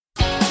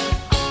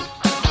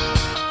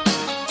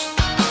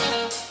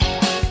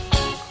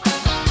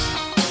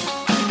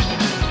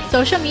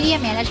Social media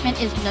management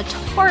is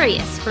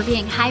notorious for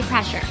being high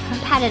pressure,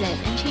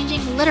 competitive, and changing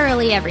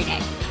literally every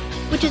day,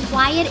 which is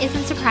why it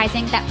isn't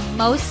surprising that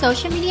most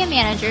social media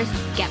managers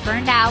get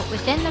burned out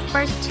within the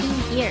first 2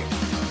 years.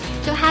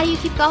 So how do you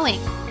keep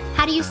going?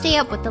 How do you stay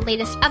up with the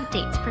latest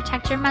updates,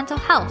 protect your mental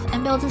health,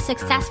 and build a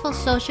successful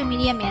social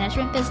media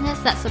management business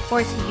that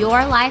supports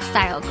your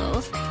lifestyle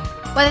goals?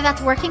 Whether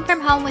that's working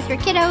from home with your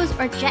kiddos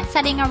or jet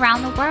setting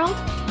around the world,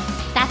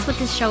 that's what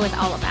this show is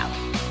all about.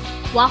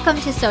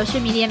 Welcome to Social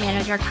Media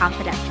Manager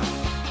Confidential.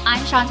 I'm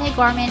Shantae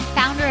Gorman,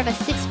 founder of a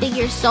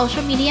 6-figure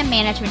social media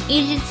management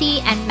agency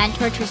and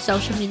mentor to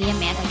social media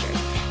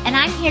managers. And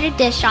I'm here to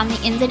dish on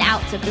the ins and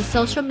outs of the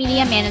social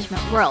media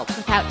management world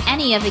without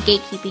any of the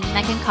gatekeeping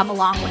that can come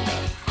along with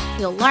it.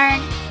 You'll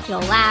learn,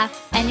 you'll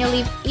laugh, and you'll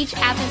leave each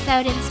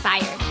episode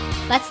inspired.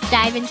 Let's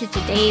dive into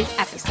today's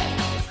episode.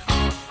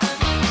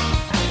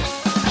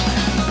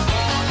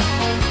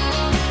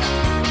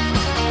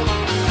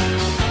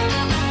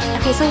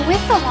 Okay, so with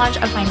the launch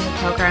of my new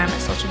program,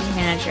 Social Media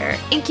Manager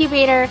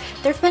Incubator,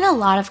 there have been a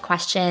lot of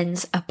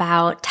questions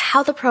about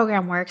how the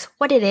program works,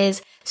 what it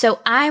is. So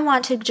I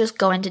want to just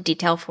go into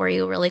detail for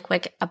you really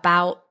quick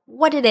about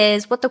what it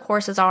is, what the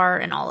courses are,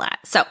 and all that.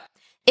 So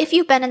if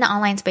you've been in the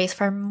online space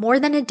for more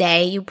than a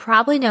day, you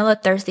probably know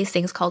that there's these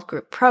things called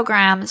group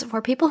programs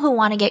for people who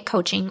want to get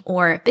coaching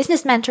or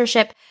business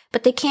mentorship,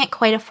 but they can't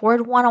quite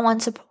afford one-on-one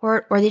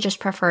support, or they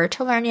just prefer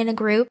to learn in a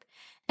group.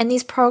 And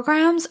these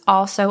programs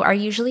also are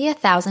usually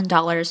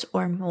 $1,000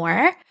 or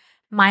more.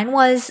 Mine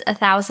was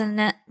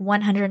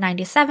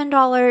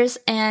 $1,197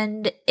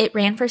 and it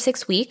ran for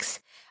 6 weeks.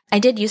 I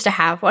did used to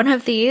have one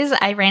of these.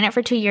 I ran it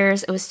for 2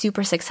 years. It was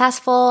super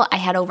successful. I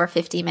had over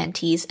 50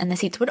 mentees and the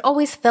seats would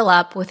always fill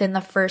up within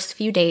the first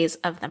few days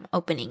of them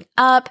opening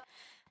up.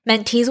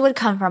 Mentees would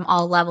come from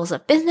all levels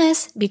of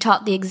business, be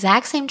taught the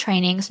exact same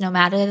trainings no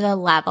matter the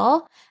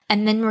level,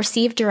 and then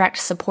receive direct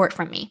support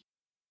from me.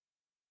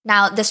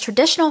 Now, this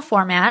traditional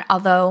format,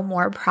 although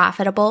more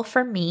profitable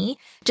for me,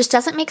 just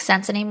doesn't make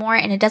sense anymore,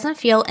 and it doesn't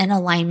feel in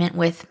alignment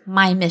with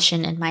my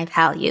mission and my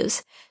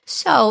values.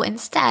 So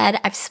instead,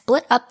 I've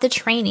split up the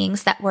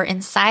trainings that were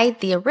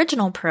inside the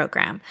original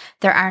program.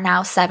 There are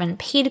now 7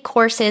 paid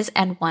courses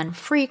and 1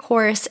 free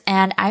course,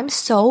 and I'm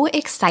so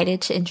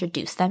excited to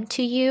introduce them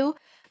to you.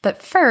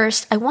 But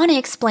first, I want to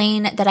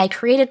explain that I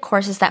created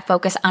courses that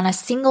focus on a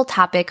single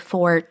topic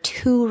for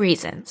 2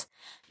 reasons.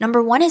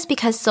 Number 1 is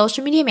because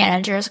social media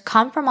managers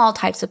come from all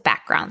types of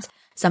backgrounds.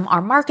 Some are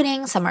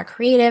marketing, some are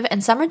creative,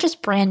 and some are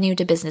just brand new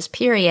to business,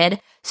 period.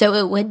 So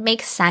it would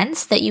make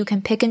sense that you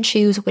can pick and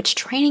choose which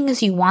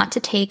trainings you want to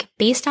take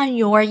based on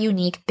your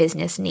unique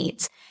business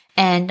needs.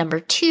 And number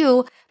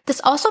 2, this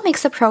also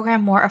makes the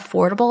program more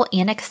affordable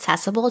and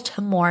accessible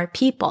to more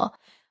people.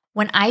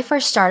 When I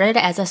first started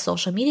as a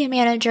social media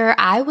manager,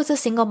 I was a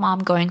single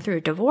mom going through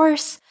a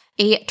divorce.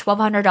 A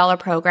 $1,200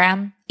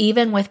 program,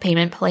 even with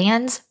payment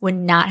plans, would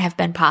not have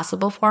been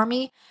possible for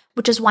me,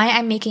 which is why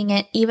I'm making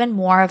it even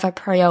more of a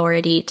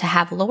priority to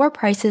have lower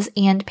prices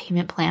and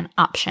payment plan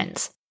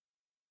options.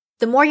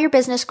 The more your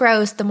business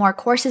grows, the more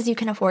courses you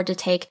can afford to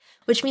take,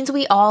 which means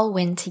we all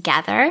win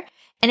together.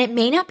 And it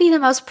may not be the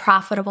most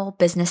profitable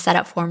business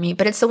setup for me,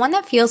 but it's the one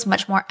that feels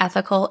much more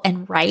ethical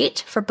and right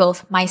for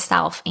both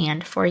myself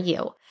and for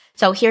you.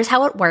 So here's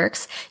how it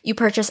works. You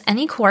purchase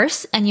any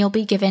course and you'll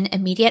be given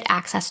immediate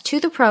access to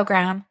the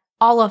program,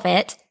 all of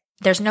it.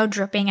 There's no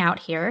dripping out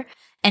here.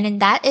 And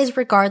that is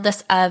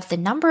regardless of the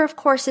number of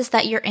courses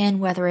that you're in,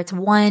 whether it's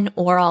 1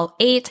 or all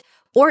 8,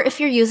 or if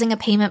you're using a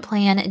payment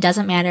plan, it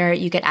doesn't matter.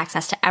 You get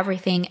access to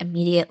everything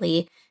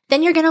immediately.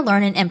 Then you're going to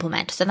learn and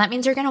implement. So that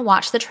means you're going to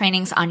watch the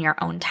trainings on your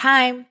own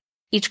time.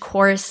 Each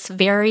course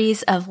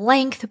varies of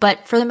length,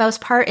 but for the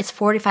most part, it's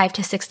 45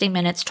 to 60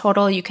 minutes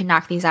total. You can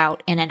knock these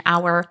out in an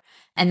hour.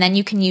 And then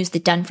you can use the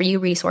done-for-you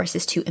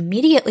resources to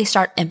immediately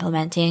start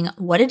implementing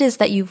what it is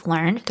that you've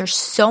learned. There's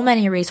so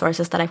many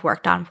resources that I've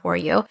worked on for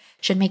you.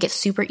 Should make it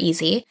super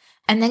easy.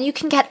 And then you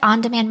can get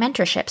on-demand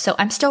mentorship. So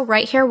I'm still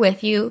right here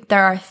with you.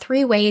 There are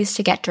 3 ways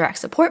to get direct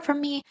support from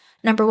me.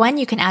 Number 1,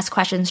 you can ask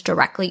questions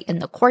directly in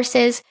the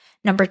courses.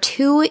 Number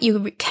 2,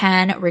 you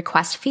can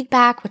request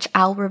feedback, which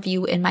I'll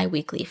review in my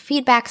weekly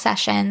feedback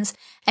sessions.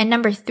 And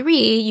number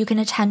 3, you can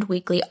attend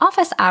weekly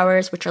office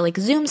hours, which are like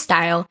Zoom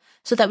style,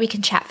 so that we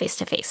can chat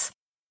face-to-face.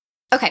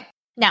 Okay,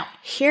 now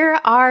here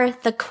are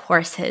the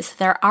courses.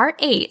 There are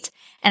 8,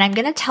 and I'm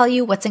going to tell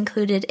you what's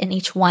included in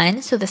each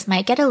one, so this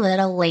might get a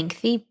little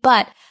lengthy,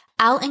 but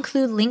I'll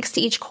include links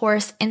to each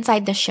course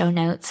inside the show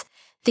notes.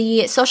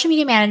 The Social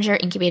Media Manager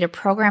Incubator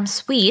Program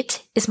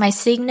Suite is my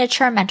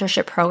signature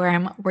mentorship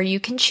program where you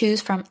can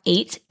choose from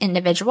 8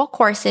 individual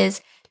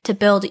courses to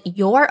build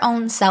your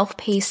own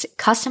self-paced,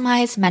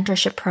 customized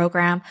mentorship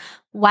program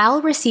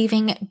while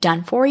receiving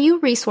done-for-you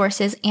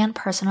resources and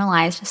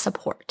personalized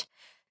support.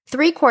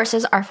 3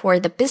 courses are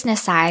for the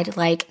business side,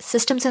 like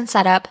systems and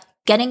setup,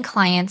 getting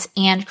clients,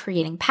 and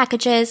creating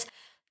packages.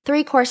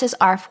 3 courses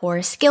are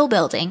for skill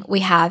building.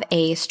 We have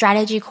a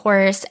strategy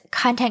course,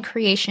 content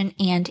creation,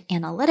 and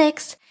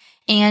analytics.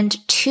 And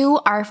 2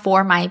 are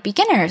for my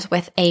beginners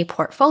with a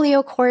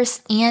portfolio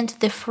course and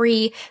the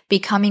free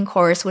Becoming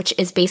course, which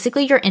is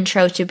basically your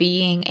intro to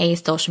being a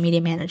social media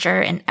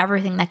manager and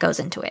everything that goes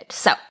into it.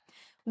 So,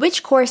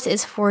 which course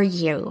is for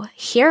you?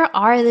 Here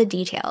are the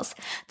details.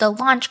 The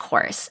launch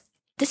course.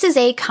 This is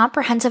a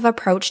comprehensive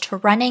approach to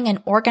running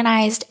an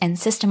organized and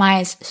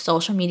systemized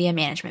social media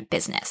management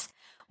business.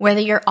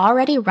 Whether you're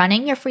already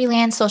running your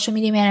freelance social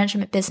media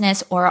management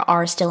business or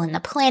are still in the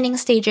planning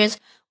stages,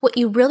 what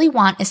you really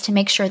want is to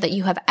make sure that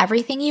you have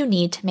everything you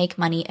need to make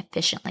money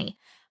efficiently.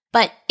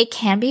 But it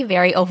can be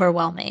very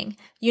overwhelming.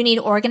 You need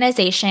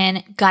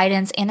organization,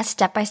 guidance, and a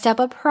step-by-step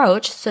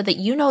approach so that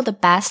you know the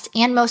best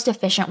and most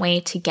efficient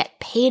way to get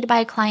paid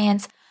by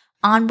clients,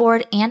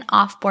 onboard and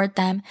offboard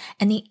them,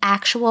 and the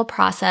actual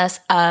process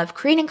of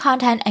creating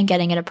content and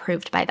getting it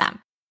approved by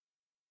them.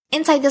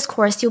 Inside this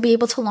course, you'll be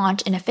able to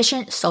launch an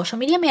efficient social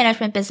media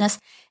management business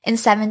in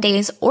 7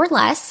 days or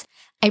less.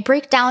 I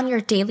break down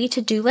your daily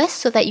to-do list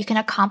so that you can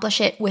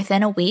accomplish it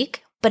within a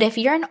week. But if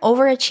you're an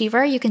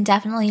overachiever, you can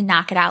definitely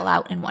knock it all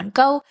out in one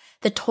go.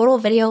 The total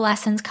video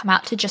lessons come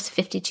out to just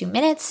 52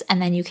 minutes,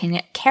 and then you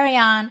can carry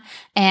on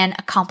and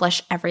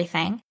accomplish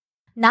everything.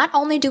 Not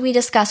only do we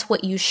discuss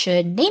what you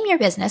should name your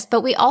business, but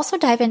we also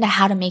dive into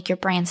how to make your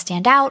brand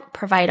stand out,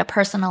 provide a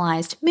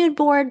personalized mood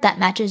board that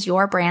matches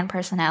your brand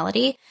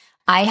personality.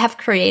 I have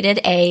created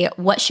a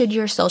what should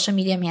your social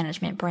media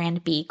management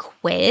brand be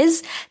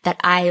quiz that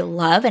I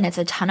love, and it's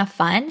a ton of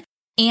fun,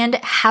 and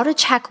how to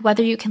check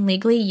whether you can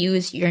legally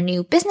use your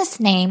new business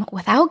name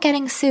without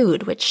getting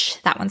sued,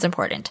 which that one's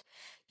important.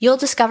 You'll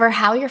discover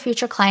how your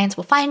future clients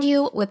will find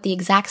you, what the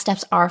exact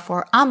steps are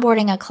for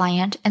onboarding a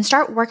client, and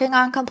start working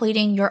on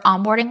completing your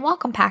onboarding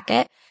welcome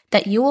packet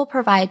that you will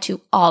provide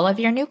to all of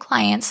your new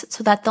clients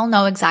so that they'll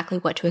know exactly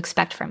what to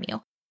expect from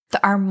you.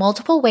 There are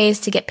multiple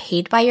ways to get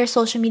paid by your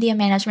social media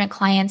management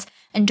clients,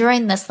 and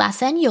during this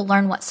lesson, you'll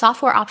learn what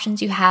software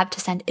options you have to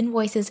send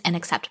invoices and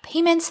accept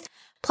payments,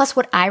 plus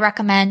what I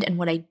recommend and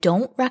what I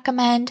don't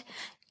recommend,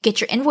 get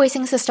your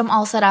invoicing system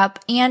all set up,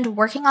 and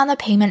working on the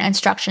payment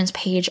instructions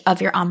page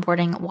of your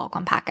onboarding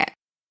welcome packet.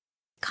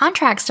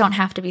 Contracts don't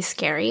have to be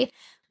scary.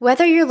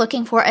 Whether you're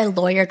looking for a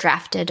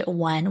lawyer-drafted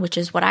one, which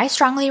is what I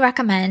strongly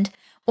recommend,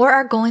 or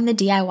are going the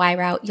DIY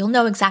route, you'll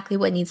know exactly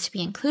what needs to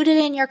be included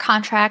in your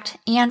contract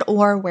and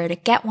or where to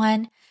get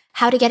one,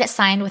 how to get it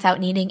signed without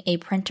needing a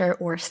printer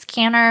or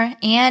scanner,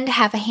 and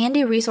have a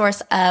handy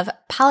resource of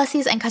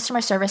policies and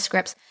customer service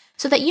scripts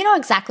so that you know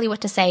exactly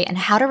what to say and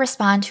how to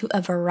respond to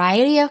a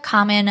variety of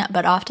common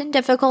but often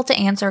difficult to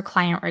answer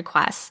client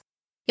requests.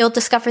 You'll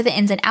discover the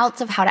ins and outs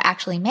of how to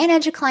actually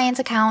manage a client's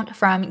account,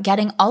 from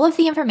getting all of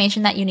the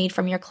information that you need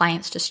from your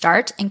clients to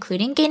start,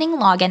 including gaining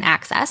login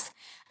access,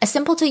 a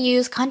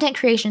simple-to-use content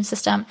creation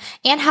system,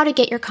 and how to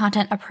get your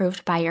content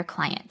approved by your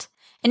client.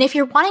 And if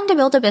you're wanting to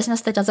build a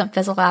business that doesn't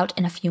fizzle out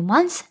in a few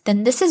months,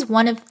 then this is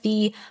one of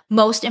the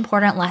most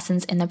important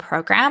lessons in the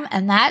program,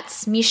 and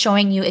that's me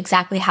showing you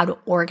exactly how to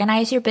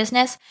organize your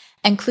business,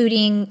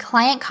 including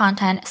client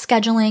content,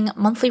 scheduling,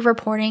 monthly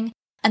reporting,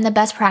 and the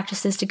best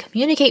practices to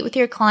communicate with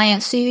your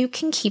clients so you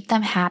can keep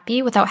them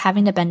happy without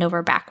having to bend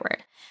over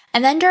backward.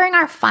 And then during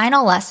our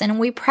final lesson,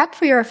 we prep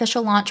for your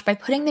official launch by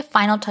putting the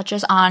final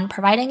touches on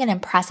providing an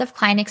impressive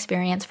client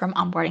experience from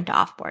onboarding to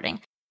offboarding.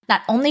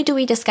 Not only do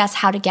we discuss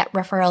how to get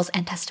referrals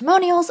and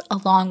testimonials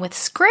along with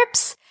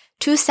scripts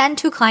to send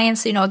to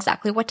clients so you know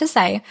exactly what to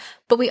say,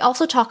 but we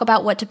also talk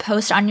about what to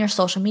post on your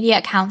social media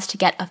accounts to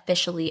get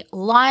officially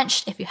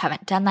launched if you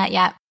haven't done that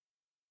yet.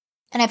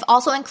 And I've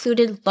also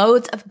included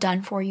loads of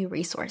done-for-you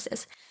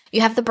resources.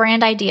 You have the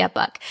brand idea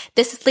book.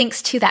 This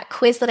links to that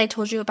quiz that I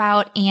told you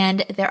about,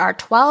 and there are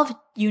 12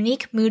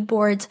 unique mood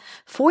boards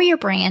for your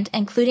brand,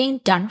 including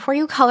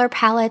done-for-you color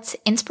palettes,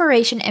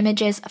 inspiration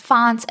images,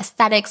 fonts,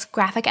 aesthetics,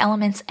 graphic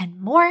elements,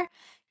 and more.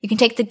 You can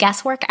take the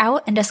guesswork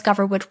out and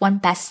discover which one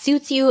best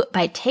suits you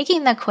by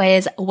taking the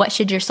quiz, What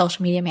Should Your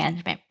Social Media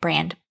Management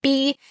Brand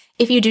Be?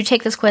 If you do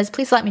take this quiz,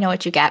 please let me know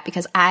what you get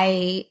because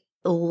I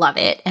love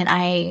it and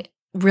I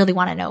really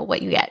want to know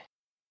what you get.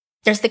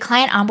 There's the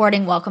client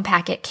onboarding welcome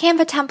packet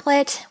Canva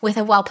template. With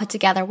a well put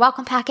together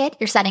welcome packet,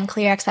 you're setting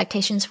clear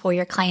expectations for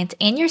your clients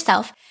and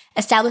yourself,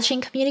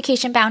 establishing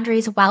communication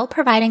boundaries while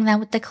providing them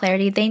with the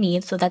clarity they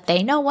need so that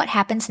they know what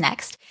happens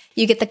next.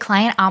 You get the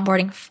client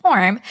onboarding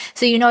form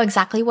so you know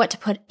exactly what to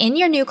put in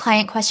your new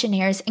client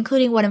questionnaires,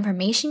 including what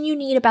information you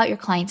need about your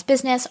client's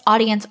business,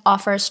 audience,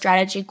 offers,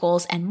 strategy,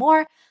 goals, and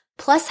more,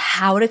 plus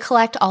how to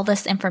collect all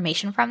this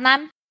information from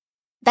them.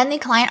 Then the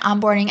client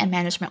onboarding and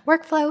management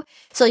workflow.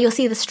 So you'll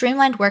see the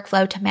streamlined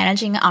workflow to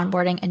managing and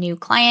onboarding a new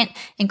client,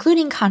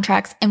 including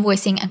contracts,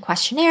 invoicing and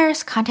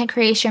questionnaires, content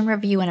creation,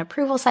 review and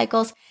approval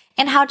cycles,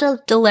 and how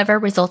to deliver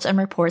results and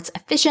reports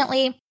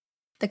efficiently.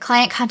 The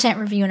client content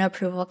review and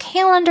approval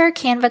calendar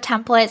Canva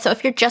template. So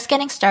if you're just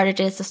getting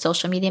started as a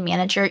social media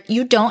manager,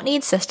 you don't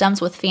need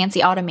systems with fancy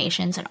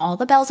automations and all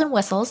the bells and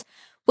whistles.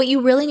 What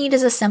you really need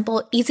is a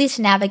simple, easy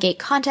to navigate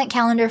content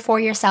calendar for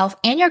yourself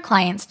and your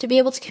clients to be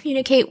able to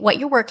communicate what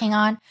you're working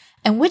on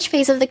and which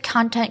phase of the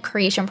content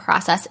creation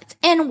process it's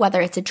in, whether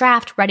it's a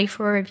draft, ready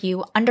for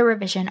review, under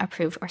revision,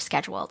 approved, or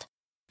scheduled.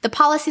 The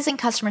Policies and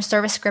Customer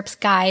Service Scripts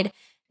Guide.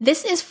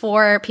 This is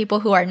for people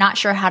who are not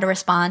sure how to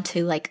respond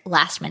to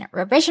last minute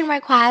revision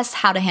requests,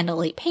 how to handle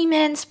late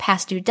payments,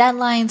 past due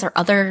deadlines, or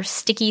other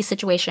sticky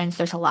situations.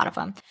 There's a lot of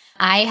them.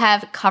 I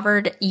have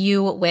covered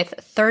you with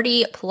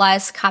 30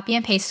 plus copy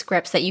and paste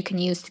scripts that you can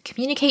use to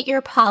communicate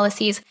your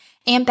policies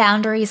and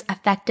boundaries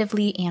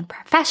effectively and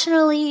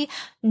professionally,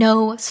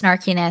 no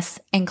snarkiness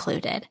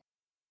included.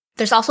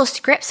 There's also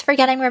scripts for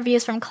getting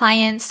reviews from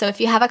clients. So if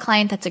you have a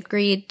client that's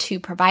agreed to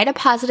provide a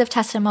positive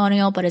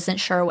testimonial but isn't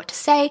sure what to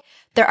say,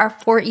 there are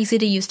 4 easy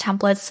to use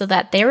templates so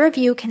that their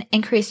review can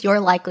increase your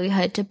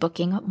likelihood to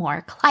booking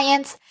more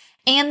clients.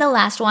 And the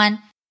last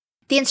one,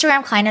 the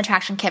Instagram Client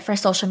Attraction Kit for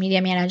social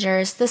media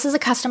managers. This is a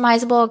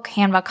customizable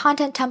Canva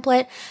content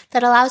template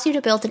that allows you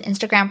to build an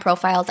Instagram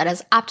profile that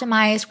is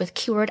optimized with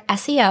keyword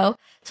SEO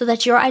so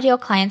that your ideal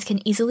clients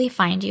can easily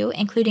find you,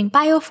 including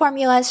bio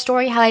formulas,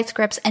 story highlight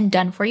scripts, and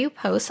done-for-you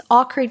posts,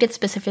 all created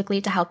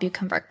specifically to help you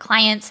convert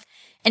clients.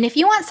 And if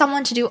you want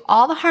someone to do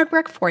all the hard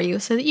work for you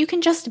so that you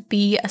can just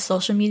be a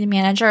social media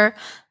manager,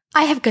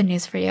 I have good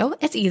news for you.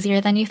 It's easier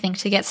than you think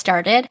to get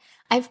started.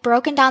 I've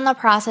broken down the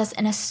process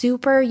in a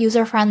super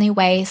user-friendly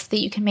way so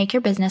that you can make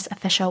your business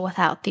official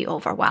without the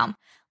overwhelm.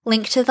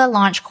 Link to the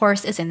launch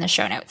course is in the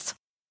show notes.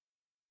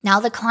 Now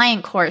the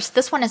client course.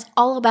 This one is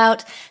all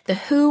about the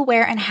who,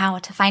 where, and how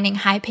to finding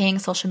high-paying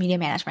social media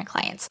management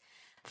clients.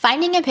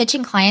 Finding and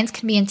pitching clients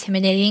can be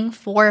intimidating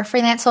for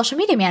freelance social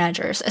media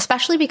managers,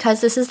 especially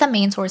because this is the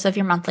main source of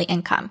your monthly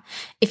income.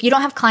 If you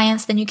don't have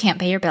clients, then you can't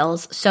pay your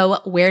bills. So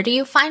where do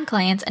you find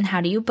clients and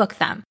how do you book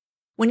them?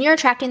 When you're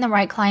attracting the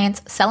right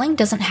clients, selling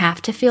doesn't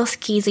have to feel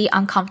skeezy,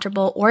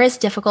 uncomfortable, or as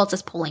difficult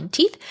as pulling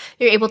teeth.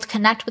 You're able to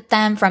connect with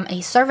them from a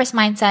service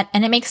mindset,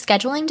 and it makes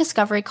scheduling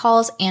discovery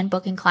calls and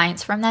booking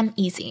clients from them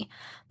easy.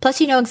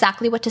 Plus, you know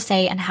exactly what to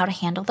say and how to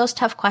handle those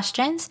tough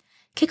questions.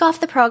 Kick off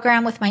the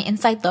program with my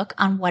inside look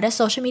on what a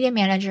social media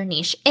manager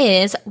niche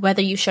is,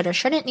 whether you should or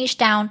shouldn't niche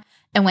down,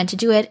 and when to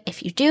do it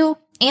if you do,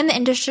 and the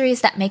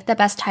industries that make the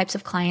best types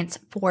of clients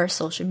for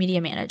social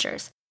media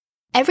managers.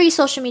 Every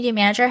social media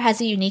manager has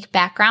a unique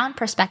background,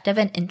 perspective,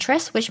 and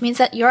interest, which means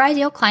that your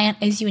ideal client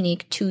is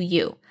unique to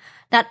you.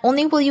 Not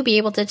only will you be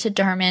able to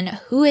determine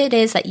who it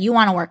is that you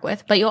want to work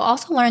with, but you'll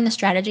also learn the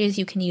strategies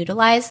you can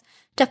utilize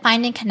to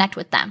find and connect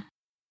with them.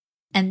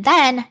 And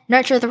then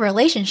nurture the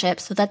relationship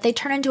so that they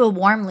turn into a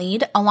warm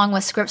lead along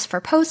with scripts for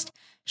post,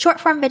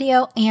 short form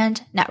video,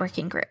 and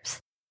networking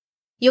groups.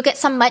 You'll get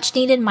some much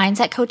needed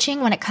mindset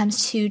coaching when it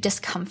comes to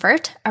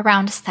discomfort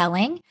around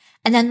selling,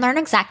 and then learn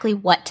exactly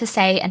what to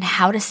say and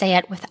how to say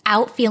it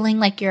without feeling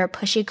like you're a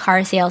pushy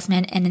car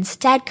salesman, and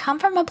instead come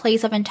from a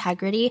place of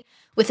integrity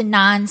with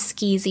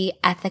non-skeezy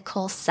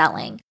ethical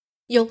selling.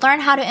 You'll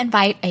learn how to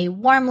invite a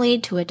warm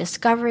lead to a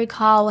discovery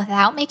call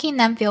without making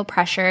them feel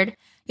pressured.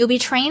 You'll be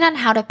trained on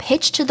how to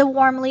pitch to the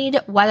warm lead,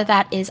 whether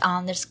that is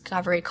on the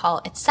discovery call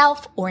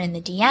itself or in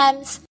the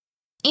DMs,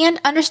 and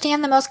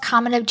understand the most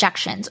common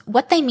objections,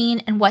 what they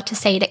mean, and what to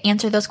say to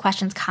answer those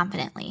questions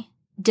confidently.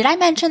 Did I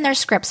mention there's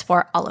scripts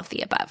for all of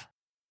the above?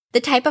 The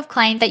type of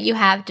client that you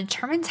have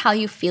determines how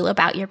you feel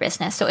about your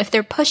business. So if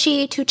they're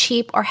pushy, too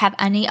cheap, or have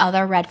any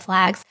other red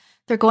flags,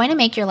 they're going to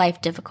make your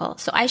life difficult.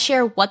 So I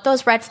share what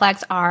those red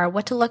flags are,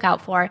 what to look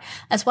out for,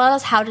 as well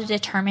as how to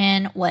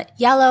determine what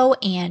yellow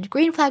and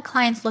green flag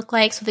clients look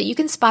like so that you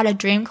can spot a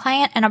dream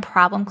client and a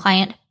problem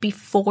client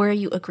before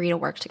you agree to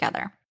work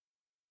together.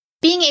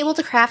 Being able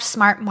to craft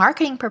smart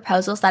marketing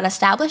proposals that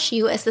establish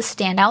you as the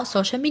standout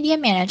social media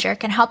manager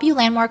can help you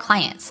land more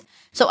clients.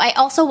 So I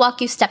also walk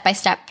you step by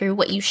step through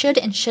what you should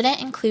and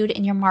shouldn't include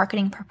in your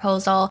marketing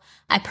proposal.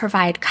 I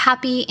provide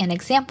copy and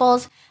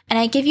examples, and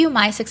I give you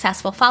my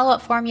successful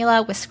follow-up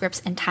formula with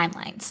scripts and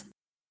timelines.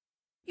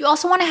 You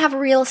also want to have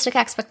realistic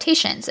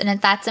expectations,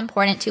 and that's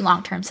important to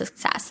long-term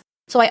success.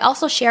 So I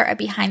also share a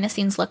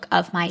behind-the-scenes look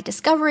of my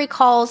discovery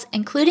calls,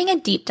 including a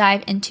deep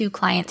dive into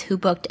clients who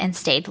booked and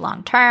stayed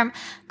long-term,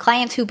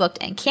 clients who booked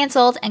and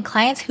canceled, and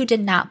clients who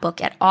did not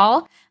book at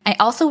all. I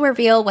also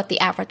reveal what the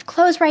average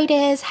close rate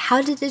is,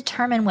 how to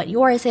determine what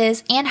yours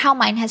is, and how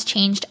mine has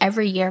changed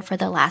every year for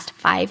the last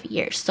 5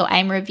 years. So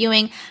I'm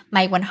reviewing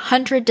my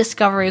 100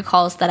 discovery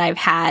calls that I've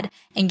had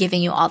and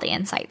giving you all the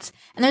insights.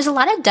 And there's a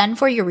lot of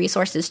done-for-you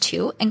resources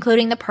too,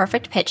 including the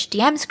perfect pitch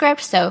DM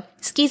script, so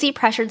skeezy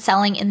pressured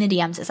selling in the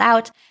DMs is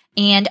out,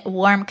 and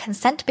warm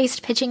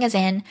consent-based pitching is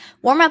in.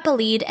 Warm up a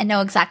lead and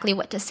know exactly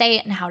what to say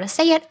and how to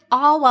say it,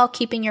 all while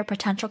keeping your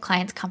potential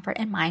clients' comfort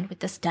in mind with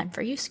this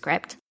done-for-you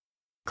script.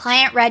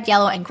 Client red,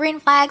 yellow, and green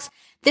flags.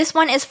 This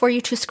one is for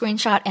you to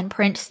screenshot and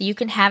print so you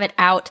can have it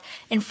out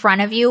in front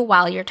of you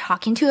while you're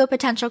talking to a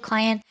potential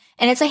client.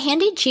 And it's a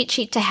handy cheat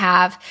sheet to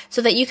have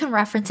so that you can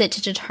reference it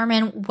to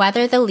determine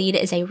whether the lead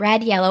is a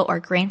red, yellow, or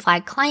green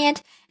flag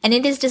client. And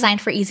it is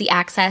designed for easy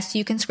access, so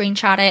you can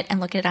screenshot it and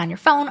look at it on your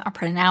phone or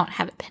print it out,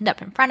 have it pinned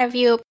up in front of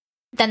you.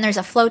 Then there's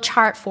a flow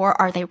chart for,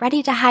 are they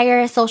ready to hire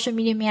a social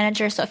media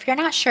manager? So if you're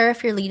not sure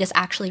if your lead is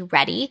actually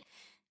ready,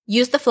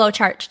 use the flow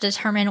chart to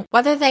determine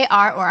whether they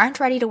are or aren't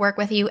ready to work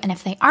with you, and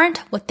if they aren't,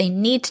 what they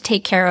need to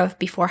take care of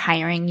before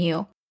hiring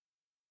you.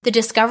 The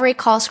Discovery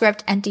Call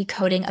Script and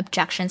Decoding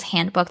Objections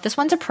Handbook. This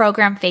one's a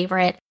program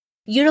favorite.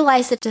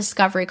 Utilize the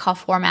discovery call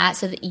format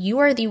so that you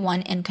are the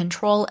one in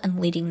control and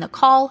leading the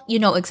call. You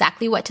know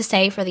exactly what to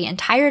say for the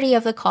entirety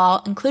of the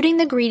call, including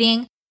the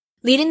greeting,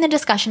 leading the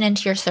discussion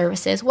into your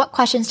services, what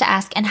questions to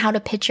ask, and how to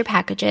pitch your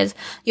packages.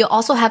 You'll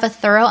also have a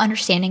thorough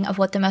understanding of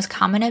what the most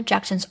common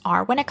objections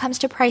are when it comes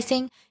to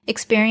pricing,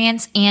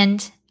 experience,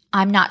 and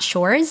I'm not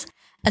sure's,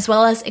 as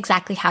well as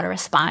exactly how to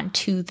respond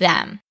to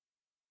them.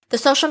 The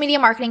Social Media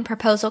Marketing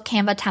Proposal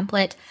Canva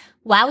template.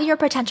 Wow your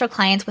potential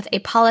clients with a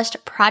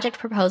polished project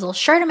proposal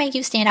sure to make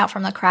you stand out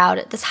from the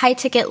crowd. This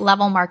high-ticket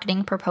level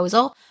marketing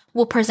proposal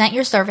will present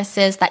your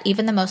services that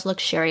even the most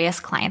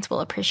luxurious clients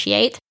will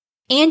appreciate.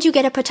 And you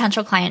get a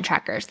potential client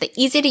trackers, the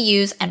easy to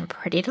use and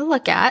pretty to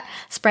look at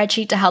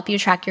spreadsheet to help you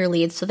track your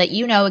leads so that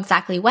you know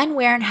exactly when,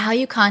 where, and how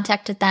you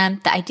contacted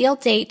them, the ideal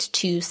date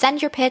to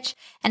send your pitch,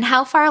 and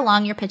how far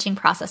along your pitching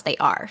process they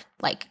are,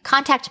 like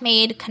contact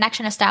made,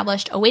 connection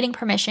established, awaiting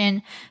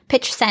permission,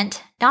 pitch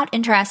sent, not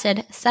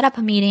interested, set up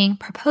a meeting,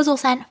 proposal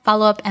sent,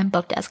 follow-up, and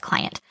booked as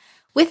client.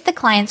 With the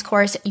clients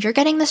course, you're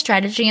getting the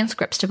strategy and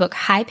scripts to book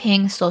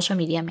high-paying social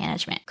media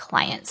management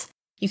clients.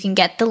 You can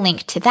get the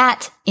link to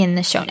that in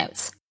the show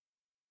notes.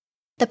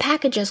 The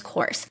Packages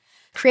course,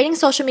 creating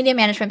social media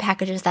management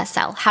packages that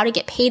sell, how to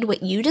get paid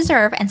what you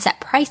deserve and set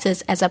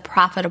prices as a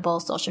profitable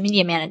social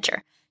media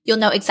manager. You'll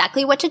know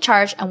exactly what to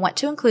charge and what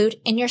to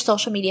include in your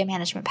social media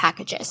management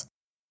packages.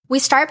 We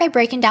start by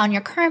breaking down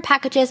your current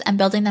packages and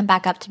building them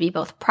back up to be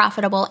both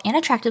profitable and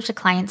attractive to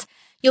clients.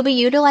 You'll be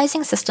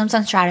utilizing systems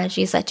and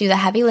strategies that do the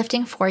heavy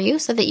lifting for you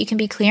so that you can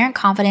be clear and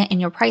confident in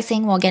your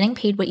pricing while getting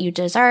paid what you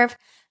deserve.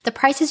 The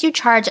prices you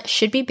charge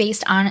should be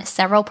based on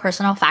several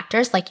personal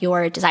factors like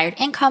your desired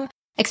income,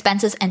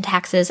 expenses and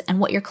taxes, and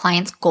what your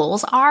client's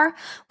goals are.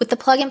 With the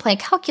plug-and-play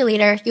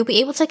calculator, you'll be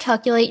able to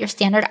calculate your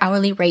standard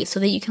hourly rate so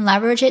that you can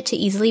leverage it to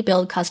easily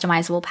build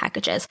customizable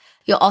packages.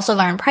 You'll also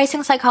learn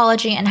pricing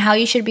psychology and how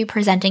you should be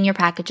presenting your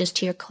packages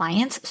to your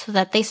clients so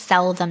that they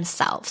sell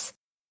themselves.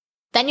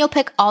 Then you'll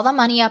pick all the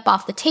money up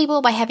off the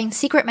table by having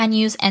secret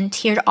menus and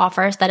tiered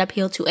offers that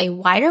appeal to a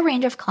wider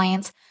range of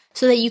clients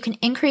so that you can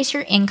increase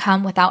your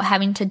income without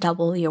having to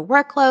double your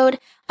workload.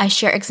 I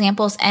share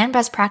examples and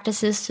best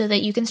practices so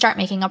that you can start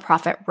making a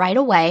profit right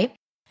away.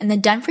 And the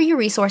done-for-you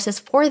resources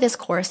for this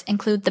course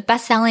include the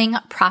best-selling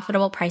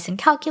Profitable Pricing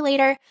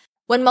Calculator.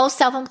 When most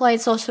self-employed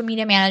social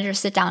media managers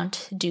sit down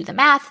to do the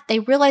math, they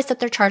realize that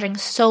they're charging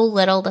so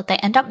little that they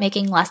end up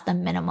making less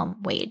than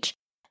minimum wage.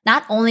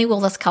 Not only will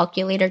this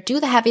calculator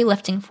do the heavy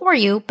lifting for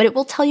you, but it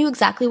will tell you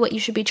exactly what you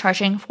should be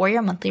charging for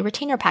your monthly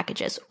retainer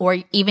packages or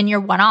even your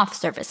one-off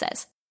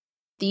services.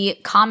 The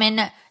common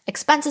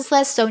expenses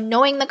list. So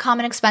knowing the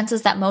common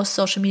expenses that most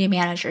social media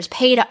managers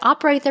pay to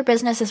operate their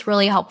business is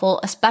really helpful,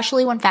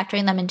 especially when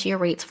factoring them into your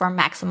rates for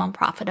maximum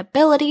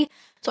profitability.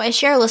 So I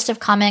share a list of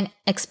common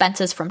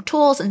expenses from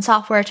tools and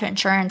software to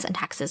insurance and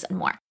taxes and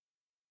more.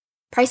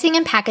 Pricing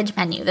and package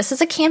menu. This is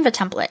a Canva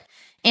template,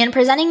 and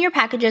presenting your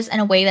packages in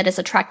a way that is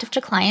attractive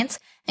to clients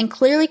and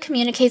clearly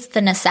communicates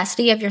the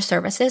necessity of your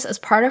services as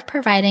part of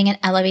providing an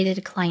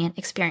elevated client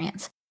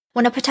experience.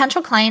 When a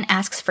potential client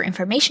asks for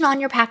information on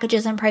your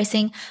packages and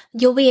pricing,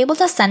 you'll be able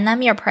to send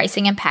them your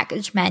pricing and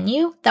package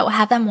menu that will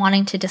have them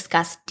wanting to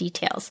discuss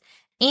details.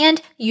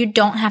 And you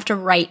don't have to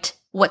write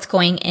what's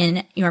going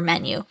in your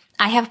menu.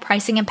 I have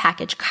pricing and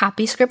package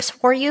copy scripts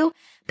for you.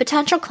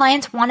 Potential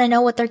clients want to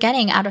know what they're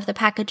getting out of the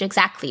package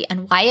exactly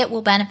and why it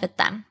will benefit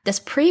them. This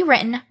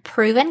pre-written,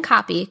 proven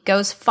copy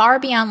goes far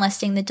beyond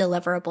listing the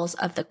deliverables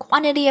of the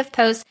quantity of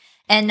posts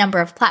and number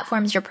of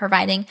platforms you're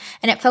providing,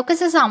 and it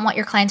focuses on what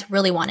your clients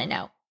really want to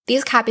know.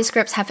 These copy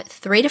scripts have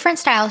 3 different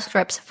style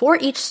scripts for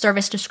each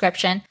service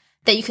description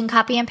that you can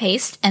copy and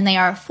paste, and they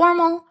are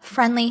formal,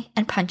 friendly,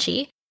 and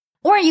punchy,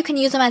 or you can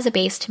use them as a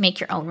base to make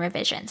your own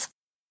revisions.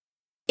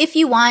 If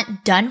you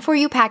want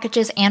done-for-you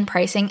packages and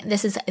pricing,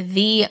 this is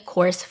the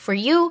course for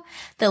you.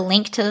 The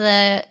link to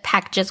the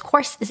packages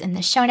course is in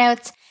the show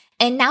notes.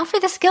 And now for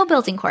the skill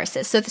building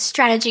courses. So the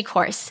strategy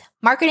course,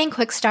 Marketing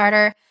Quick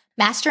Starter,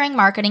 Mastering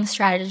Marketing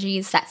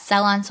Strategies that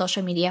Sell on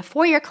Social Media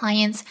for Your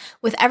Clients.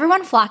 With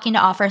everyone flocking to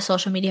offer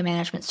social media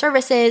management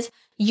services,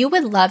 you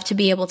would love to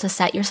be able to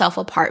set yourself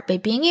apart by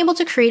being able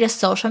to create a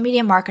social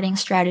media marketing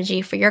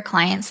strategy for your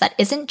clients that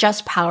isn't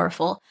just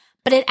powerful,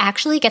 but it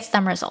actually gets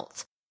them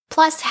results.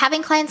 Plus,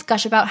 having clients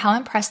gush about how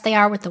impressed they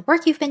are with the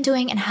work you've been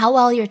doing and how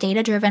well your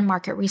data-driven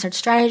market research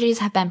strategies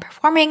have been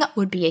performing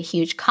would be a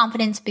huge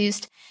confidence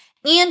boost.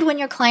 And when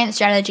your client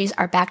strategies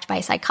are backed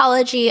by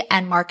psychology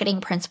and marketing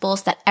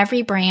principles that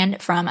every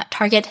brand from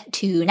Target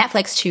to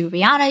Netflix to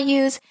Rihanna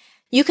use,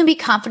 you can be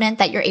confident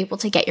that you're able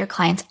to get your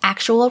clients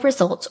actual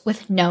results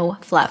with no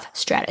fluff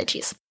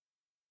strategies.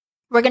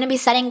 We're going to be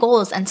setting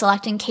goals and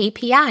selecting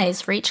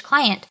KPIs for each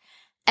client.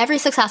 Every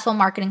successful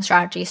marketing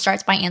strategy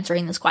starts by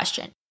answering this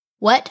question.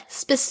 What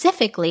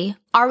specifically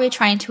are we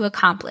trying to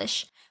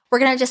accomplish? We're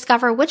going to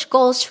discover which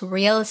goals to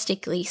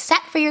realistically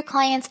set for your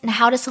clients and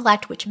how to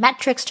select which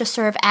metrics to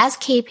serve as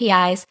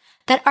KPIs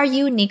that are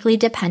uniquely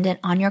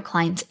dependent on your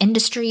client's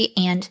industry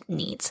and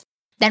needs.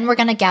 Then we're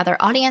going to gather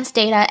audience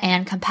data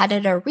and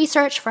competitor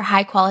research for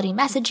high quality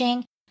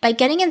messaging by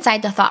getting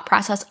inside the thought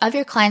process of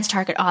your client's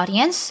target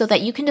audience so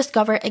that you can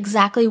discover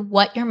exactly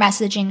what your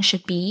messaging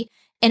should be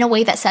in a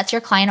way that sets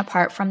your client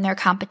apart from their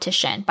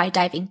competition by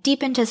diving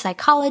deep into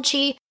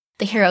psychology,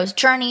 the hero's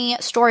journey,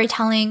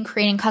 storytelling,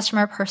 creating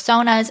customer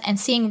personas, and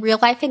seeing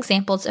real-life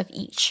examples of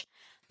each.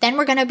 Then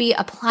we're going to be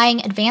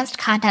applying advanced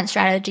content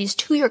strategies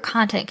to your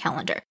content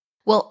calendar.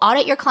 We'll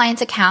audit your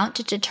client's account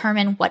to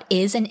determine what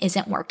is and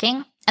isn't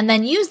working, and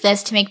then use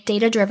this to make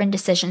data-driven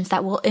decisions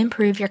that will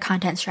improve your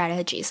content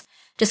strategies.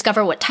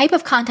 Discover what type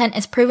of content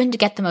is proven to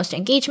get the most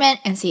engagement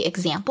and see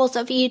examples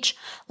of each.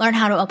 Learn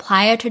how to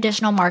apply a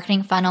traditional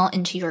marketing funnel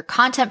into your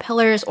content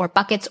pillars or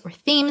buckets or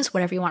themes,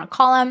 whatever you want to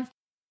call them.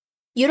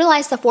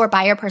 Utilize the 4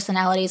 buyer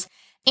personalities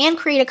and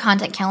create a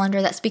content calendar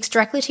that speaks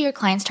directly to your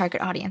client's target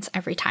audience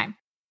every time.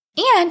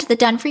 And the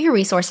done-for-you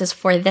resources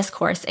for this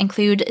course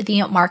include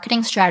the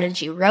marketing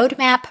strategy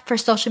roadmap for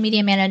social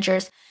media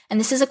managers, and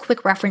this is a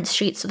quick reference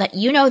sheet so that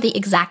you know the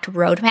exact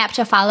roadmap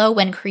to follow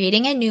when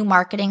creating a new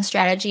marketing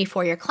strategy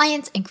for your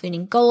clients,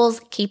 including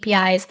goals,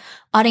 KPIs,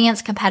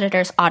 audience,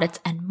 competitors, audits,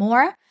 and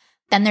more.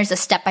 Then there's a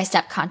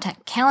step-by-step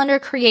content calendar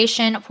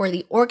creation for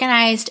the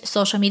organized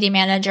social media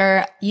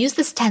manager. Use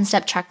this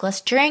 10-step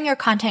checklist during your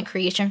content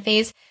creation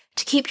phase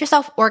to keep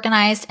yourself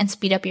organized and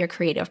speed up your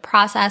creative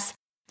process.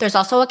 There's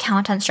also a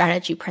content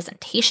strategy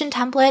presentation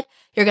template.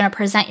 You're going to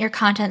present your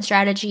content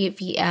strategy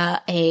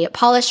via a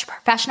polished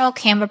professional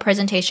Canva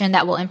presentation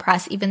that will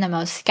impress even the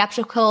most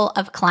skeptical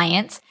of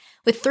clients.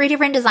 With 3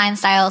 different design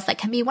styles that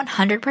can be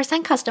 100%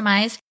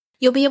 customized,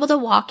 you'll be able to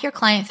walk your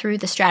client through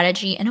the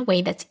strategy in a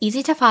way that's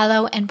easy to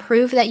follow and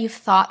prove that you've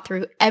thought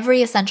through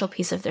every essential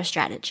piece of their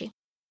strategy.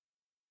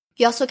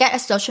 You also get a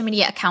social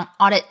media account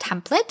audit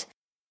template.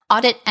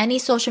 Audit any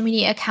social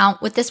media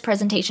account with this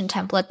presentation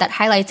template that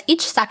highlights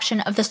each section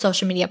of the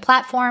social media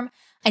platform,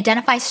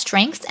 identifies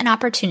strengths and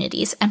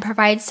opportunities, and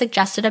provides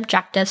suggested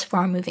objectives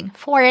for moving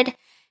forward.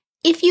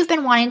 If you've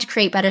been wanting to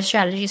create better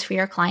strategies for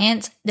your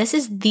clients, this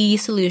is the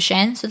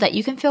solution so that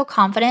you can feel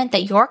confident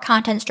that your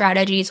content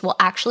strategies will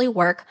actually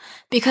work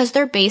because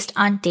they're based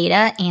on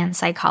data and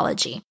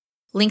psychology.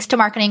 Links to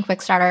Marketing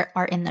Quickstarter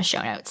are in the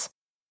show notes.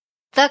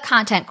 The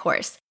content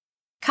course.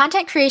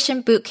 Content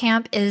Creation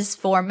Bootcamp is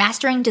for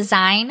mastering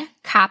design,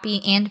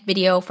 copy, and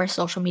video for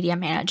social media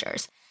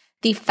managers.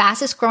 The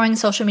fastest growing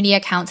social media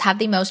accounts have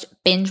the most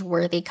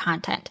binge-worthy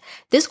content.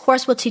 This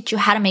course will teach you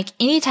how to make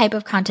any type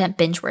of content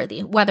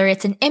binge-worthy, whether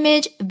it's an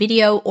image,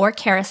 video, or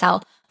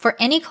carousel for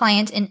any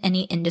client in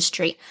any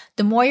industry.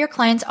 The more your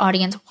client's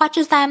audience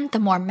watches them, the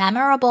more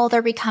memorable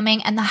they're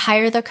becoming and the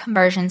higher the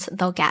conversions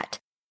they'll get.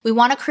 We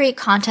want to create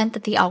content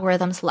that the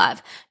algorithms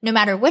love. No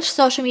matter which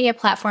social media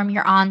platform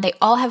you're on, they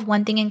all have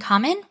one thing in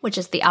common, which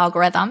is the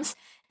algorithms.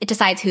 It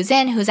decides who's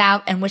in, who's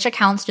out, and which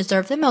accounts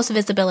deserve the most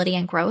visibility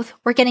and growth.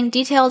 We're getting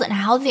detailed in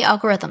how the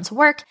algorithms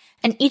work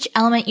and each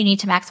element you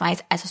need to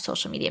maximize as a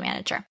social media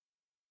manager.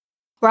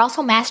 We're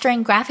also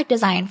mastering graphic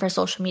design for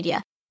social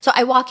media. So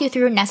I walk you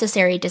through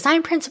necessary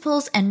design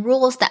principles and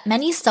rules that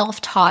many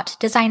self-taught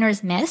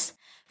designers miss.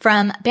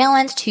 From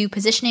balance to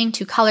positioning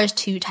to colors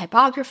to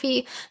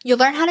typography, you'll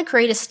learn how to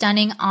create a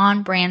stunning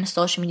on-brand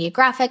social media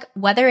graphic,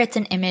 whether it's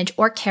an image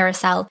or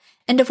carousel,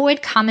 and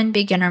avoid common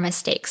beginner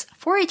mistakes.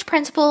 For each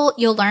principle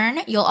you'll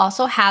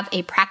also have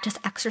a practice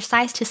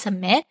exercise to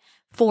submit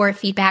for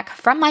feedback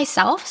from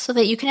myself so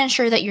that you can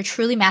ensure that you're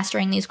truly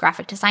mastering these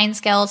graphic design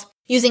skills.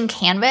 Using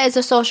Canva as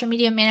a social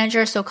media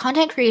manager, so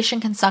content creation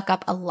can suck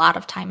up a lot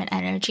of time and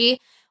energy,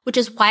 which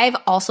is why I've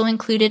also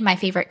included my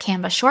favorite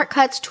Canva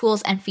shortcuts,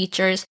 tools, and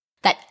features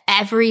that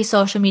every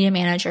social media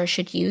manager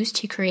should use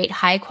to create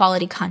high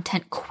quality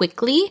content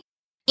quickly.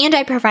 And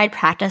I provide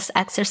practice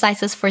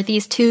exercises for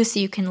these too, so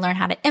you can learn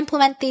how to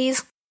implement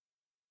these.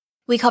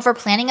 We cover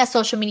planning a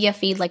social media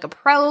feed like a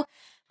pro,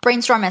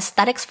 brainstorm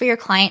aesthetics for your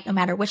client no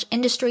matter which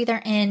industry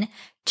they're in,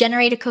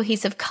 generate a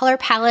cohesive color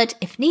palette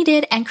if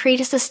needed, and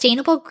create a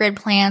sustainable grid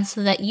plan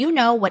so that you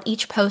know what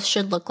each post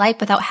should look like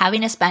without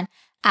having to spend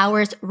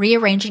hours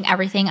rearranging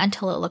everything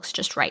until it looks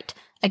just right.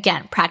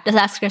 Again, practice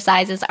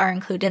exercises are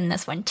included in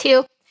this one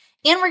too.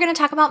 And we're going to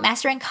talk about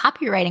mastering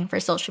copywriting for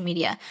social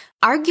media.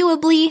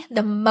 Arguably,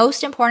 the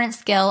most important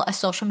skill a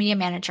social media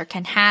manager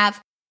can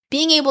have,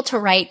 being able to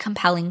write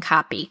compelling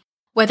copy.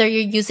 Whether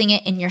you're using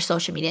it in your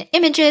social media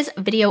images,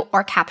 video,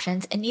 or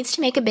captions, it needs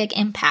to make a big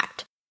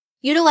impact.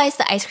 Utilize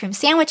the ice cream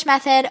sandwich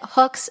method,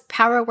 hooks,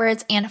 power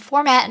words, and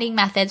formatting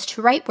methods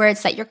to write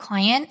words that your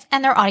client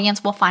and their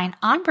audience will find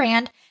on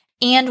brand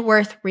and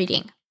worth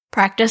reading.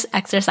 Practice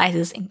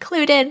exercises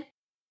included.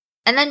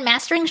 And then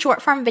mastering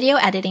short-form video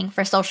editing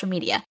for social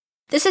media.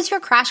 This is your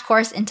crash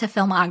course into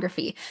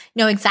filmography.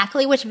 Know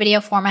exactly which video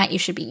format you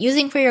should be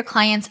using for your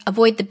clients,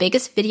 avoid the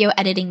biggest video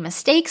editing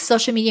mistakes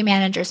social media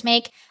managers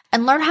make,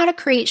 and learn how to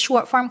create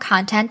short-form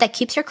content that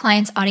keeps your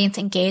client's audience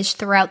engaged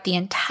throughout the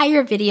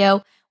entire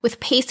video with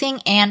pacing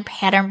and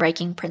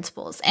pattern-breaking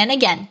principles. And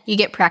again, you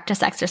get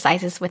practice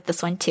exercises with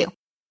this one too.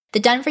 The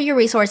done for you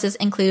resources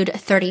include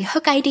 30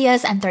 hook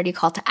ideas and 30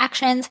 call to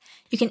actions.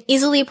 You can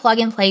easily plug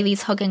and play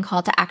these hook and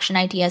call to action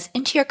ideas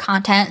into your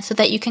content so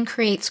that you can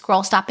create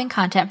scroll stopping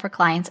content for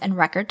clients in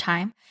record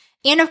time.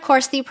 And of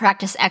course, the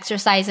practice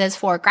exercises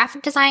for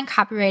graphic design,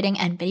 copywriting,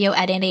 and video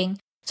editing.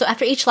 So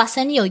after each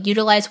lesson, you'll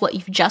utilize what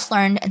you've just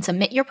learned and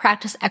submit your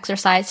practice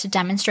exercise to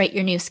demonstrate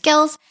your new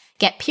skills,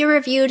 get peer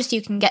reviewed so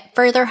you can get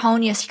further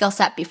hone your skill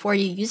set before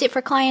you use it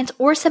for clients,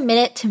 or submit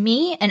it to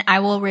me and I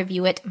will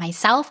review it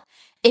myself.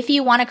 If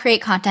you want to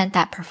create content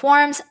that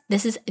performs,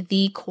 this is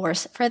the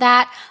course for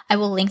that. I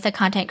will link the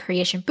content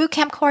creation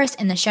bootcamp course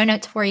in the show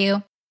notes for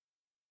you.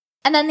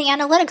 And then the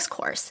analytics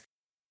course.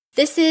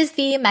 This is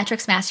the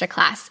metrics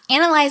masterclass,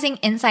 analyzing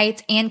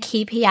insights and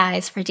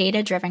KPIs for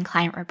data-driven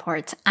client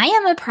reports. I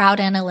am a proud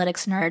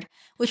analytics nerd,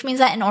 which means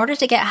that in order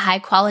to get high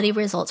quality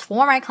results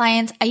for my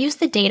clients, I use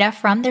the data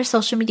from their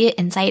social media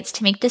insights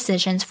to make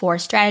decisions for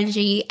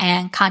strategy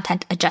and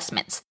content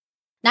adjustments.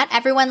 Not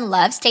everyone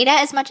loves data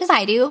as much as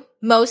I do.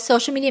 Most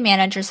social media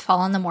managers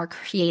fall on the more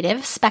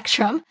creative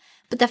spectrum,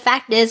 but the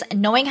fact is,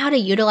 knowing how to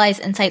utilize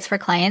insights for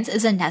clients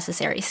is a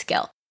necessary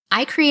skill.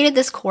 I created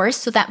this course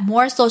so that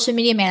more social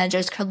media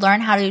managers could learn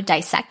how to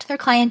dissect their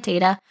client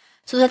data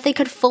so that they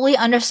could fully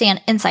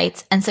understand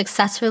insights and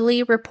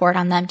successfully report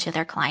on them to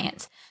their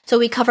clients. So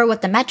we cover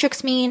what the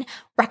metrics mean,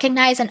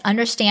 recognize and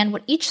understand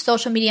what each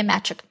social media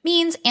metric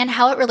means, and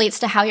how it relates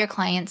to how your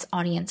client's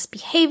audience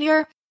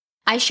behavior.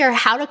 I share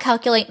how to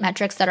calculate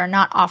metrics that are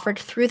not offered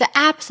through the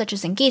app, such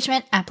as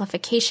engagement,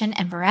 amplification,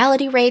 and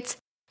virality rates.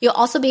 You'll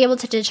also be able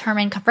to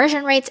determine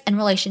conversion rates in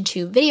relation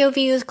to video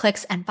views,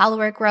 clicks, and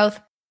follower growth.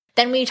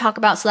 Then we talk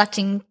about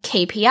selecting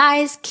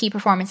KPIs, key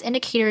performance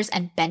indicators,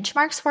 and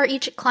benchmarks for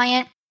each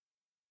client.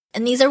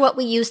 And these are what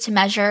we use to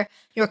measure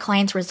your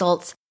client's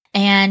results,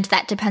 and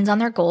that depends on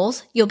their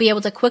goals. You'll be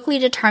able to quickly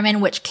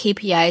determine which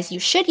KPIs you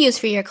should use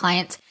for your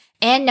clients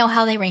and know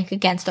how they rank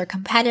against their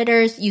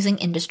competitors using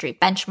industry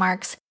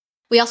benchmarks.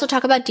 We also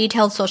talk about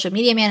detailed social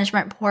media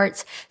management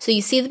reports, so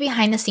you see the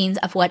behind the scenes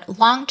of what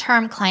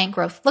long-term client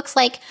growth looks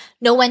like,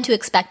 know when to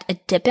expect a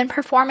dip in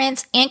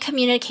performance, and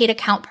communicate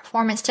account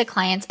performance to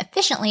clients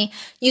efficiently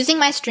using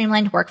my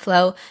streamlined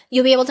workflow.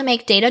 You'll be able to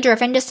make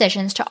data-driven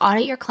decisions to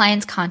audit your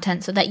clients'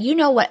 content so that you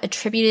know what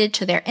attributed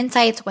to their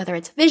insights, whether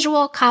it's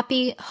visual,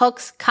 copy,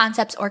 hooks,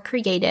 concepts, or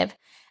creative.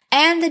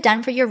 And the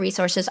done for your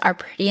resources are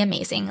pretty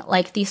amazing,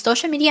 like the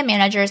Social Media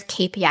Manager's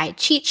KPI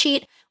cheat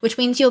sheet, which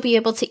means you'll be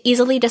able to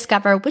easily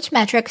discover which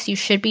metrics you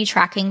should be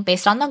tracking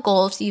based on the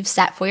goals you've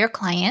set for your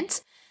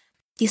clients.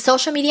 The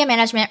Social Media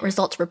Management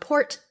Results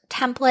Report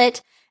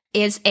template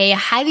is a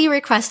highly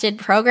requested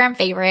program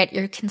favorite.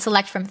 You can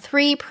select from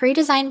 3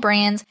 pre-designed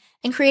brands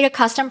and create a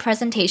custom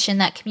presentation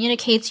that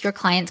communicates your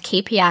client's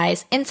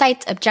KPIs,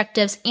 insights,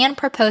 objectives, and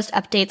proposed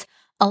updates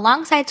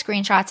alongside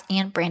screenshots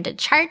and branded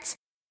charts.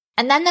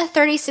 And then the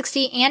 30,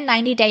 60, and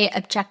 90-day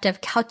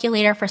objective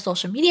calculator for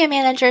social media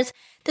managers.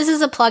 This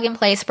is a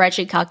plug-and-play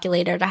spreadsheet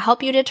calculator to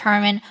help you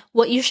determine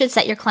what you should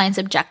set your clients'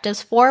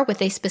 objectives for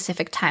with a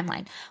specific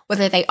timeline,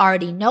 whether they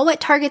already know what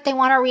target they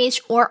want to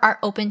reach or are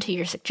open to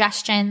your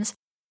suggestions.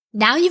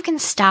 Now you can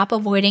stop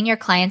avoiding your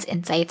clients'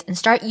 insights and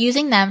start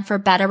using them for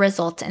better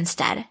results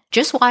instead.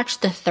 Just watch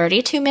the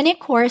 32-minute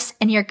course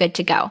and you're good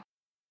to go.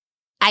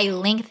 I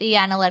linked the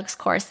analytics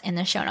course in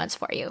the show notes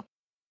for you.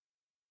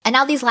 And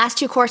now these last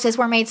 2 courses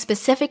were made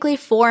specifically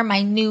for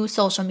my new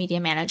social media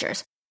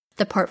managers.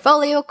 The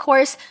portfolio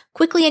course,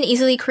 quickly and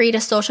easily create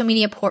a social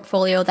media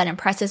portfolio that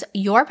impresses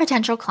your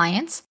potential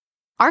clients.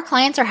 Our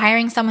clients are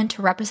hiring someone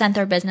to represent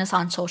their business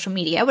on social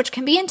media, which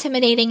can be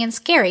intimidating and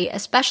scary,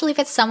 especially if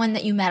it's someone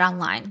that you met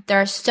online.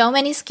 There are so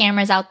many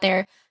scammers out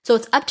there, so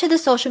it's up to the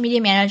social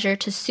media manager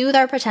to soothe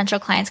our potential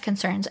clients'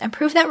 concerns and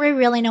prove that we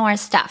really know our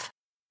stuff.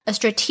 A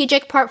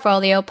strategic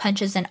portfolio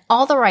punches in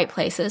all the right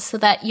places so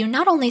that you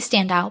not only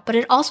stand out, but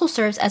it also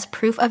serves as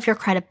proof of your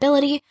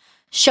credibility,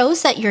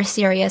 shows that you're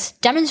serious,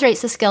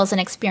 demonstrates the skills and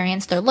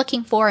experience they're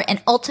looking for,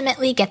 and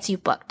ultimately gets you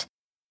booked.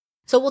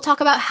 So we'll talk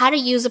about how to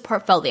use a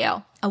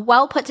portfolio. A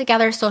well put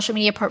together social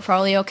media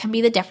portfolio can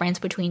be the difference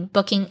between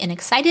booking an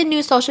excited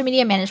new social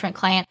media management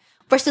client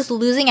versus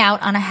losing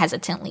out on a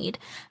hesitant lead.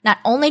 Not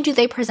only do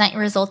they present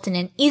your results in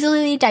an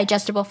easily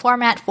digestible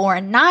format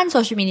for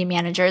non-social media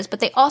managers, but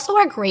they also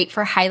are great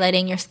for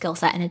highlighting your skill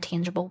set in a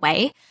tangible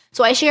way.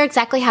 So I share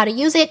exactly how to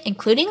use it,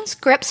 including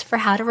scripts for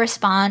how to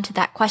respond to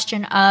that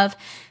question of,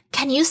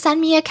 can you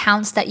send me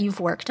accounts that you've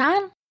worked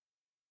on?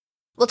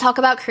 We'll talk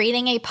about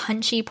creating a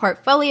punchy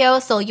portfolio,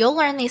 so you'll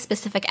learn these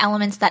specific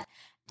elements that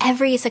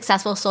every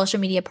successful social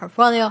media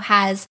portfolio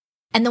has,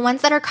 and the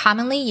ones that are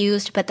commonly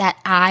used but that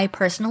I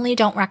personally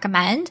don't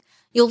recommend.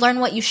 You'll learn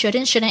what you should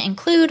and shouldn't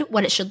include,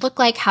 what it should look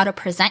like, how to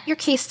present your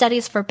case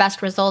studies for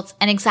best results,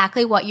 and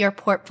exactly what your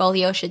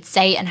portfolio should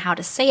say and how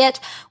to say it,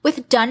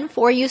 with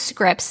done-for-you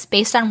scripts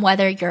based on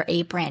whether you're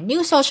a brand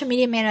new social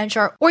media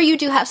manager or you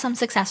do have some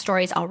success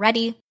stories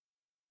already.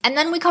 And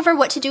then we cover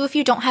what to do if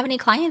you don't have any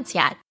clients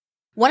yet.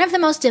 One of the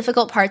most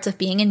difficult parts of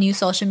being a new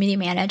social media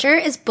manager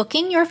is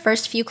booking your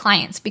first few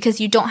clients because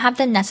you don't have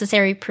the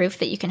necessary proof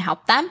that you can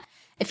help them.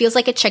 It feels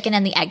like a chicken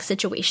and the egg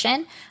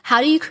situation.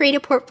 How do you create a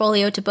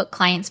portfolio to book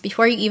clients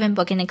before you even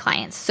book any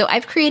clients? So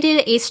I've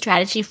created a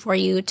strategy for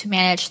you to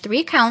manage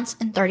 3 accounts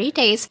in 30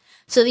 days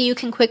so that you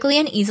can quickly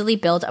and easily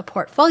build a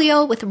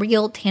portfolio with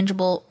real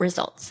tangible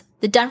results.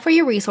 The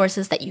done-for-you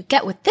resources that you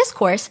get with this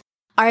course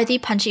are the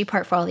punchy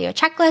portfolio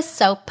checklist.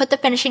 So put the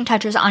finishing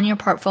touches on your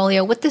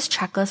portfolio with this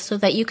checklist so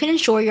that you can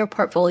ensure your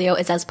portfolio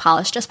is as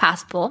polished as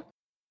possible.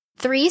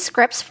 3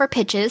 scripts for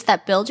pitches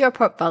that build your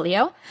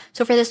portfolio.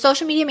 So for the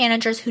social media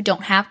managers who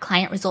don't have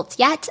client results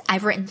yet,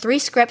 I've written 3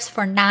 scripts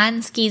for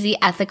non-skeezy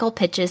ethical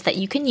pitches that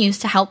you can use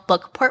to help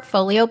book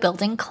portfolio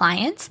building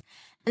clients.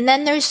 And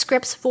then there's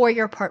scripts for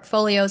your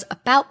portfolio's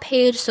about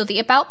page. So the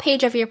about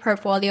page of your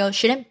portfolio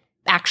shouldn't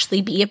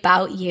actually be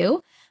about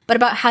you, but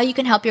about how you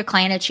can help your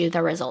client achieve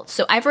their results.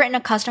 So I've written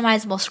a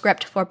customizable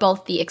script for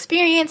both the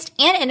experienced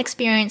and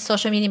inexperienced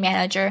social media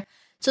manager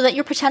so that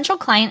your potential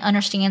client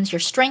understands your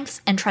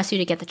strengths and trusts you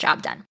to get the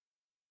job done.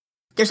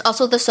 There's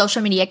also the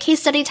social media case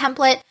study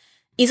template.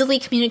 Easily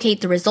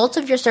communicate the results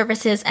of your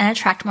services and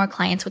attract more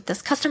clients with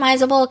this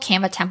customizable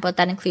Canva template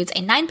that includes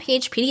a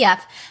 9-page PDF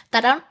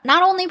that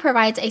not only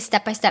provides a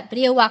step-by-step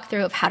video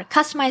walkthrough of how to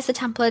customize the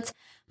templates,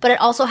 but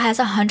it also has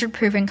 100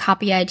 proven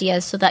copy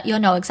ideas so that you'll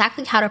know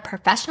exactly how to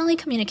professionally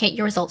communicate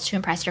your results to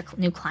impress your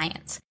new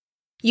clients.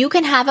 You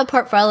can have a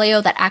portfolio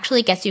that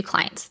actually gets you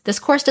clients. This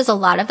course does a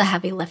lot of the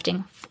heavy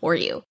lifting for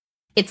you.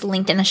 It's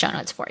linked in the show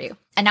notes for you.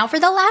 And now for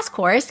the last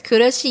course,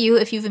 kudos to you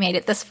if you've made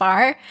it this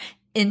far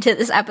into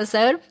this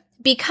episode.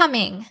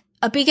 Becoming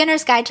a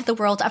beginner's guide to the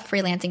world of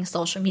freelancing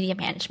social media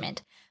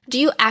management. Do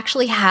you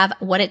actually have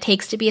what it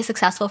takes to be a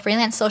successful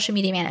freelance social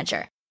media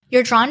manager?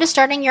 You're drawn to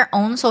starting your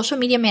own social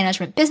media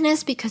management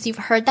business because you've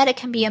heard that it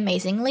can be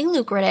amazingly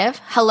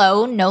lucrative.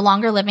 Hello, no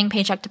longer living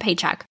paycheck to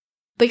paycheck.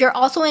 But you're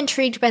also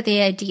intrigued by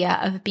the idea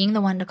of being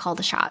the one to call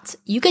the shots.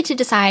 You get to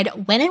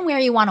decide when and where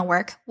you want to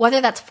work, whether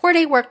that's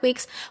 4-day work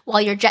weeks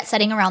while you're jet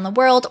setting around the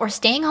world or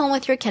staying home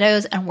with your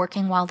kiddos and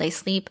working while they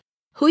sleep,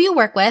 who you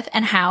work with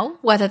and how,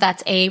 whether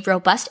that's a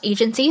robust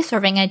agency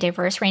serving a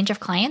diverse range of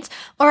clients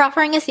or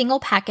offering a single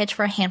package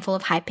for a handful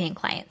of high-paying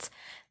clients,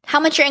 how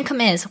much your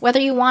income is, whether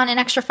you want an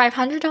extra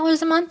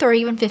 $500 a month or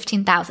even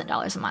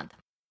 $15,000 a month.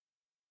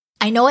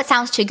 I know it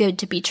sounds too good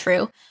to be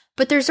true,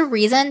 but there's a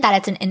reason that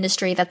it's an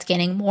industry that's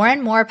gaining more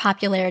and more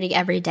popularity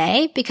every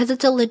day because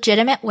it's a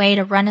legitimate way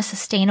to run a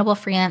sustainable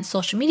freelance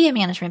social media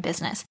management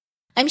business.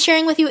 I'm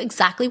sharing with you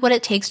exactly what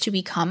it takes to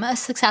become a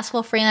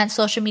successful freelance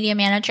social media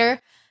manager.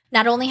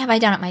 Not only have I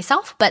done it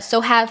myself, but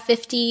so have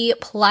 50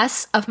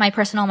 plus of my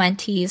personal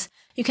mentees.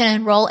 You can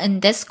enroll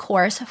in this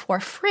course for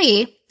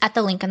free at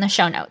the link in the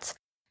show notes.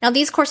 Now,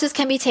 these courses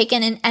can be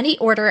taken in any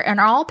order and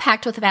are all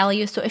packed with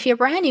value. So if you're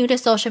brand new to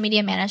social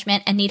media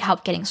management and need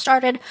help getting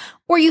started,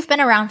 or you've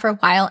been around for a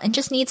while and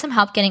just need some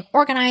help getting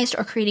organized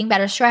or creating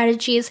better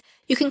strategies,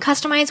 you can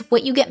customize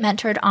what you get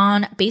mentored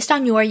on based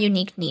on your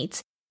unique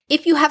needs.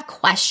 If you have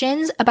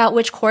questions about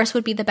which course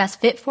would be the best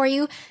fit for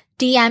you,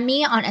 DM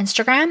me on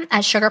Instagram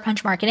at Sugar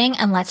Punch Marketing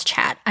and let's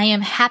chat. I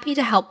am happy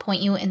to help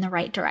point you in the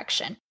right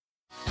direction.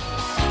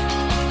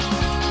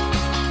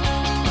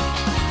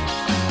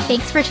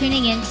 Thanks for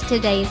tuning in to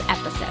today's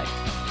episode.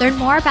 Learn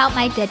more about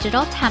my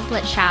digital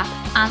template shop,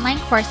 online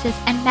courses,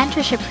 and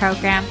mentorship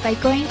program by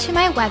going to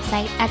my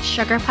website at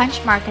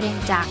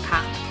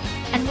sugarpunchmarketing.com.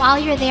 And while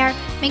you're there,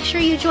 make sure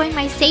you join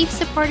my safe,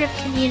 supportive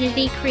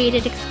community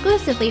created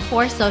exclusively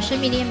for social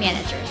media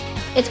managers.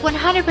 It's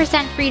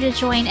 100% free to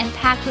join and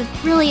packed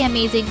with really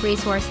amazing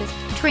resources,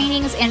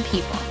 trainings, and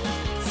people.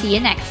 See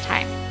you next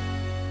time.